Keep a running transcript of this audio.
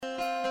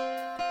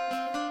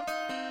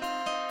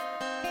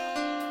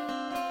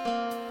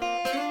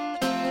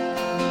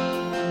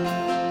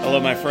Hello,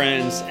 my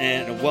friends,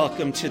 and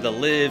welcome to the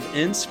Live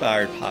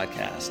Inspired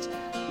podcast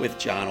with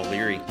John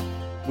O'Leary.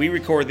 We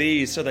record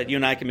these so that you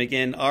and I can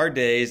begin our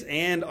days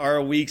and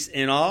our weeks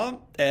in awe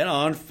and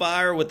on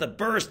fire with a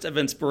burst of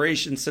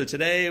inspiration. So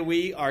today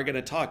we are going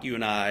to talk, you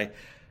and I,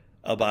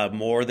 about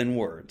more than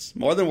words.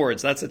 More than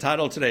words. That's the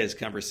title of today's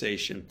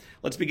conversation.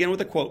 Let's begin with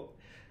a quote.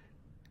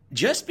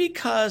 Just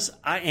because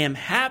I am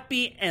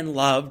happy and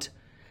loved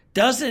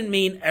doesn't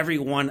mean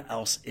everyone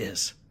else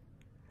is.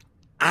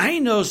 I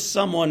know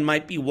someone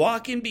might be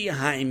walking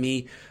behind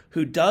me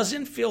who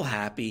doesn't feel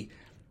happy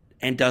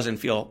and doesn't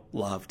feel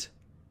loved.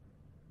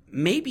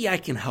 Maybe I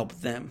can help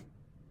them.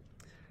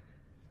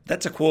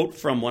 That's a quote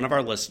from one of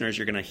our listeners.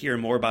 You're going to hear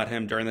more about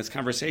him during this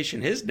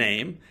conversation. His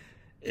name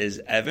is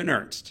Evan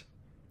Ernst.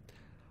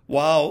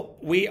 While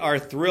we are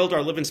thrilled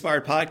our Live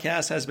Inspired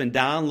podcast has been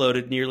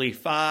downloaded nearly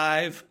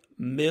 5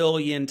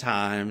 million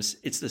times,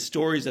 it's the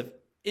stories of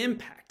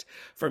impact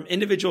from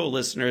individual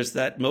listeners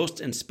that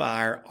most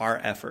inspire our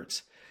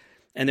efforts.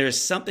 And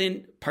there's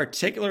something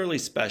particularly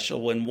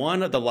special when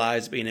one of the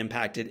lives being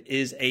impacted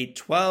is a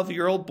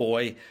 12-year-old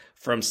boy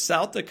from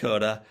South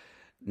Dakota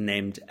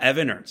named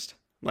Evan Ernst.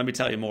 Let me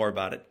tell you more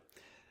about it.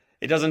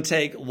 It doesn't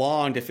take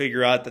long to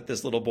figure out that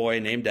this little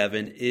boy named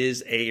Evan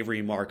is a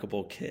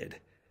remarkable kid.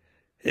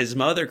 His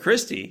mother,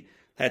 Christy,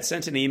 had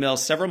sent an email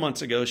several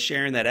months ago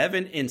sharing that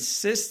Evan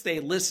insists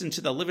they listen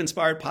to the Live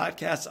Inspired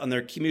podcast on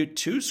their commute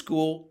to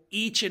school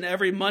each and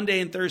every Monday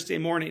and Thursday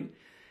morning.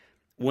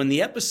 When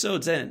the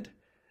episodes end,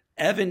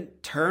 Evan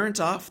turns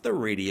off the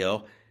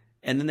radio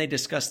and then they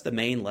discuss the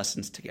main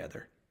lessons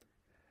together.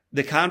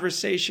 The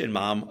conversation,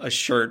 Mom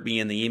assured me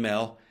in the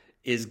email,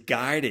 is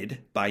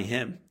guided by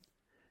him.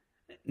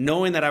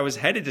 Knowing that I was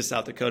headed to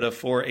South Dakota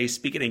for a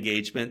speaking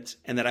engagement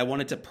and that I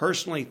wanted to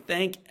personally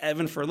thank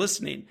Evan for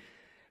listening,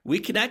 we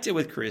connected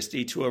with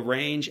Christy to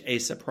arrange a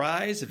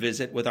surprise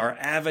visit with our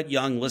avid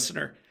young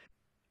listener.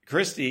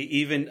 Christy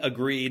even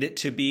agreed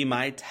to be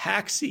my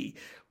taxi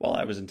while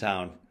I was in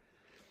town.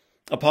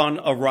 Upon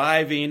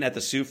arriving at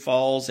the Sioux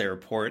Falls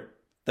airport,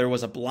 there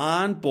was a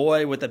blonde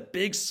boy with a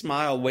big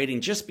smile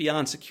waiting just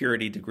beyond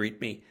security to greet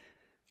me.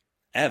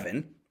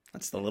 Evan,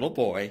 that's the little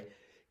boy,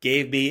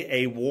 gave me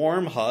a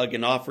warm hug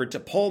and offered to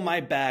pull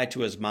my bag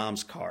to his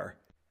mom's car.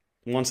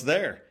 Once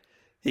there,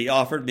 he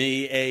offered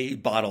me a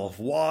bottle of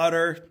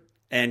water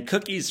and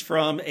cookies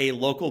from a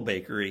local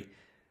bakery.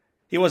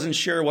 He wasn't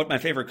sure what my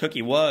favorite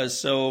cookie was,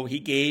 so he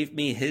gave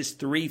me his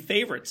 3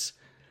 favorites.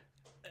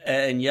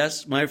 And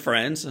yes, my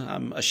friends,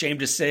 I'm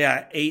ashamed to say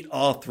I ate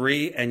all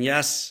 3. And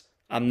yes,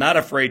 I'm not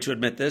afraid to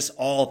admit this,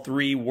 all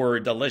 3 were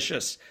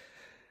delicious.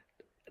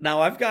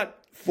 Now, I've got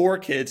 4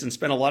 kids and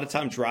spent a lot of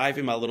time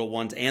driving my little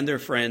ones and their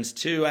friends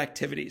to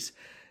activities.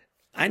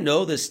 I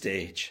know this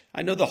stage.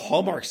 I know the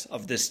hallmarks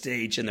of this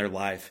stage in their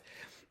life.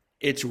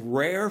 It's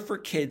rare for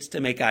kids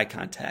to make eye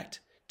contact,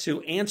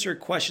 to answer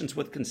questions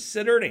with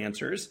considered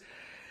answers,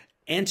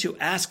 and to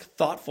ask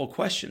thoughtful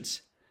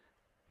questions.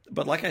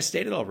 But like I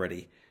stated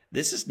already,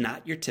 this is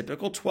not your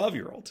typical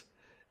 12-year-old.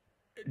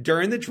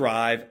 During the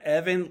drive,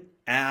 Evan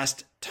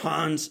asked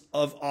tons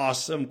of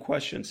awesome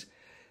questions.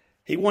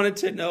 He wanted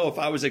to know if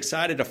I was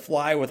excited to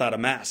fly without a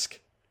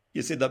mask.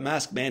 You see, the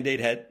mask mandate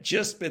had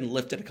just been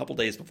lifted a couple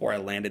days before I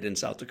landed in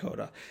South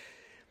Dakota.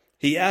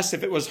 He asked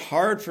if it was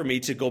hard for me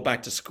to go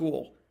back to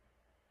school.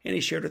 And he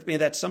shared with me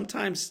that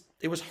sometimes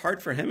it was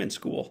hard for him in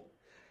school.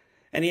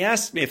 And he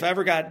asked me if I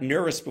ever got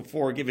nervous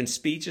before giving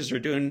speeches or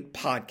doing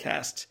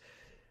podcasts.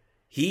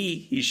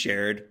 He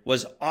shared,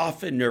 was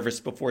often nervous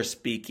before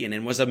speaking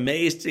and was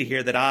amazed to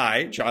hear that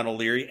I, John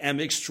O'Leary,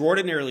 am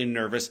extraordinarily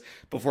nervous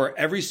before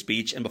every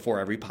speech and before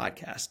every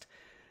podcast.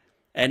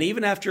 And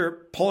even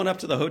after pulling up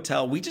to the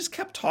hotel, we just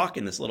kept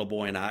talking, this little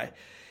boy and I.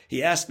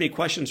 He asked me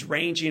questions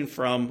ranging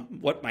from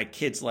what my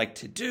kids like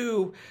to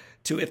do,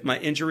 to if my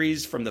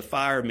injuries from the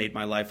fire made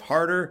my life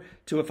harder,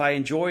 to if I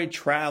enjoyed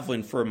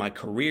traveling for my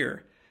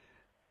career.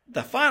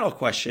 The final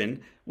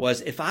question was,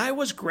 if I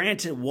was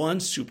granted one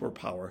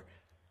superpower,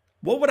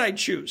 what would I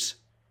choose?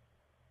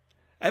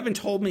 Evan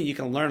told me you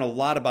can learn a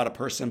lot about a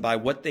person by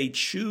what they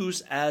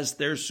choose as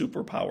their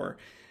superpower.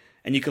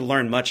 And you can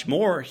learn much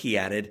more, he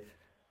added,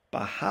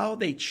 by how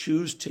they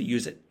choose to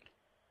use it.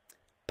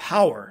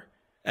 Power,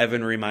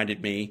 Evan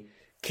reminded me,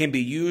 can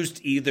be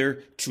used either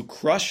to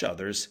crush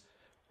others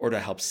or to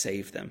help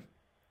save them.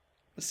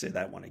 Let's say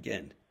that one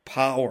again.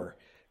 Power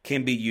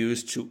can be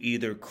used to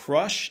either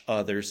crush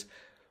others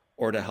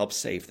or to help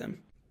save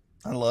them.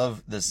 I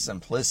love the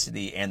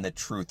simplicity and the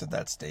truth of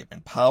that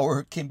statement.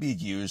 Power can be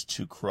used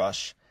to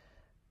crush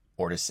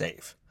or to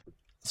save.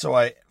 So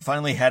I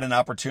finally had an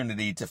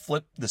opportunity to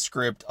flip the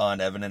script on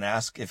Evan and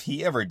ask if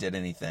he ever did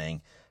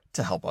anything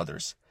to help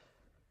others.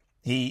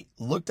 He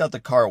looked out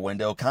the car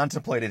window,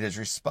 contemplated his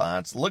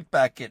response, looked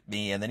back at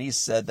me, and then he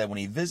said that when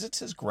he visits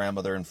his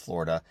grandmother in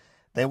Florida,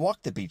 they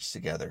walk the beach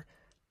together.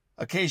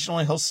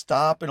 Occasionally he'll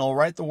stop and he'll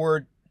write the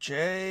word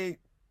J-O-Y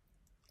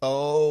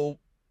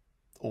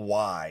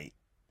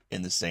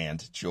in the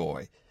sand,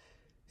 joy.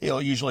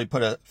 He'll usually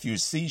put a few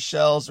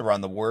seashells around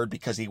the word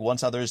because he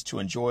wants others to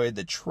enjoy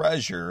the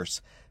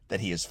treasures that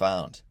he has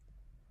found.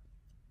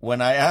 When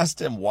I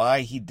asked him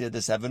why he did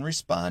this, Evan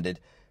responded,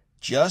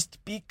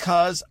 "Just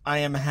because I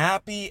am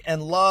happy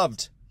and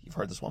loved," you've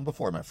heard this one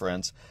before, my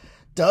friends,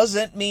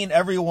 "doesn't mean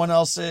everyone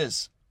else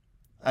is.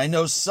 I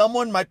know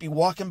someone might be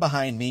walking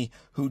behind me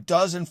who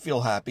doesn't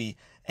feel happy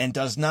and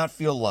does not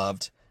feel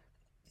loved.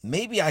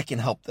 Maybe I can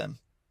help them."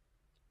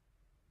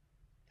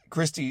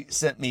 Christy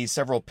sent me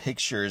several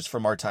pictures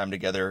from our time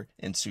together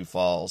in Sioux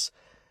Falls.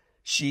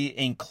 She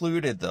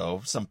included,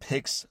 though, some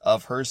pics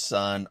of her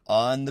son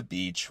on the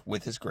beach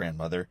with his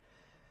grandmother.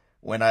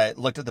 When I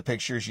looked at the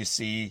pictures, you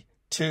see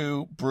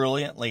two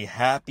brilliantly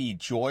happy,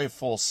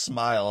 joyful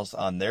smiles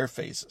on their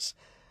faces.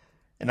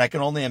 And I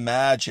can only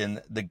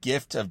imagine the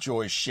gift of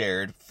joy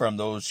shared from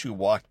those who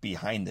walked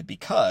behind them,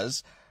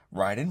 because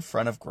right in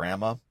front of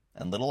Grandma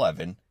and little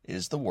Evan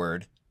is the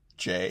word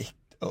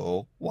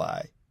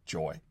J-O-Y,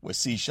 joy, with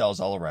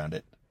seashells all around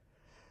it.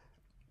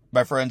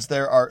 My friends,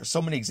 there are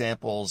so many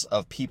examples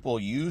of people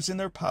using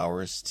their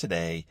powers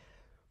today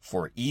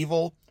for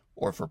evil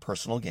or for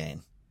personal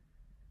gain.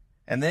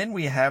 And then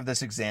we have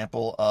this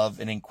example of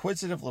an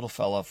inquisitive little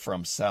fella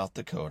from South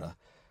Dakota,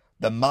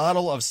 the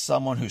model of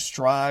someone who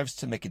strives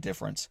to make a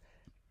difference,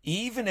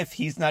 even if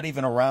he's not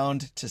even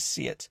around to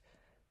see it.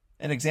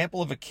 An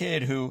example of a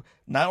kid who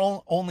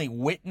not only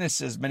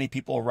witnesses many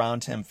people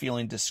around him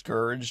feeling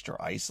discouraged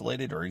or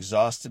isolated or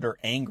exhausted or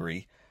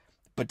angry,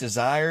 but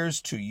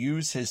desires to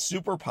use his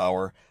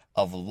superpower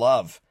of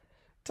love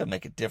to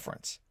make a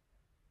difference.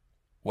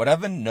 What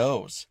Evan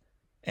knows,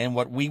 and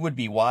what we would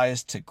be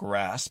wise to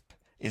grasp,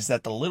 is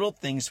that the little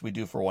things we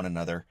do for one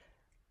another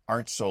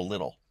aren't so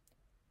little.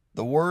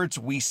 The words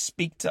we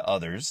speak to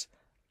others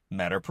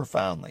matter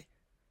profoundly,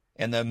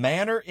 and the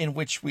manner in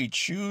which we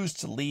choose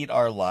to lead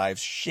our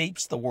lives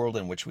shapes the world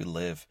in which we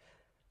live.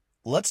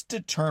 Let's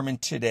determine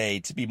today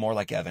to be more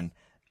like Evan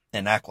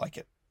and act like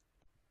it.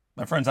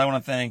 My friends, I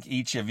want to thank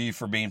each of you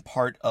for being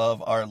part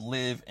of our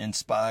Live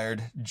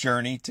Inspired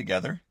journey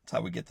together. That's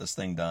how we get this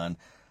thing done.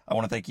 I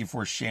want to thank you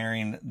for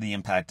sharing the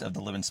impact of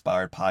the Live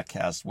Inspired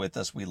podcast with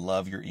us. We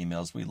love your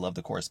emails. We love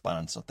the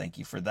correspondence. So thank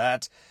you for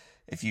that.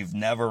 If you've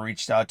never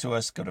reached out to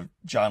us, go to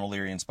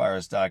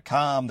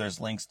johnolearyinspires.com. There's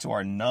links to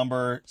our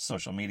number,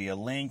 social media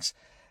links,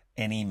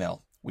 and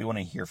email. We want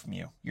to hear from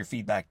you. Your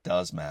feedback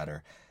does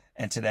matter.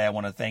 And today I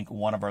want to thank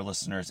one of our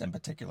listeners in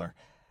particular.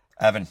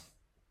 Evan,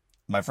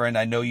 my friend,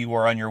 I know you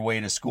are on your way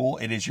to school.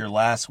 It is your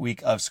last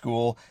week of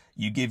school.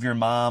 You give your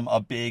mom a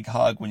big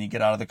hug when you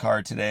get out of the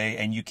car today,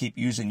 and you keep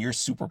using your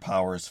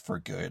superpowers for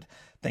good.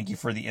 Thank you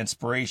for the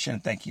inspiration.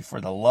 Thank you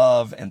for the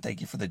love, and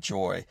thank you for the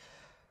joy.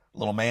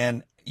 Little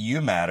man,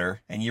 you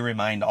matter, and you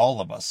remind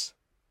all of us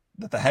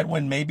that the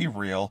headwind may be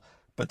real,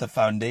 but the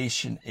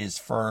foundation is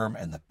firm,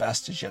 and the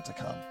best is yet to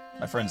come.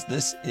 My friends,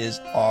 this is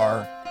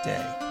our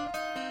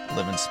day.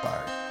 Live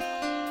inspired.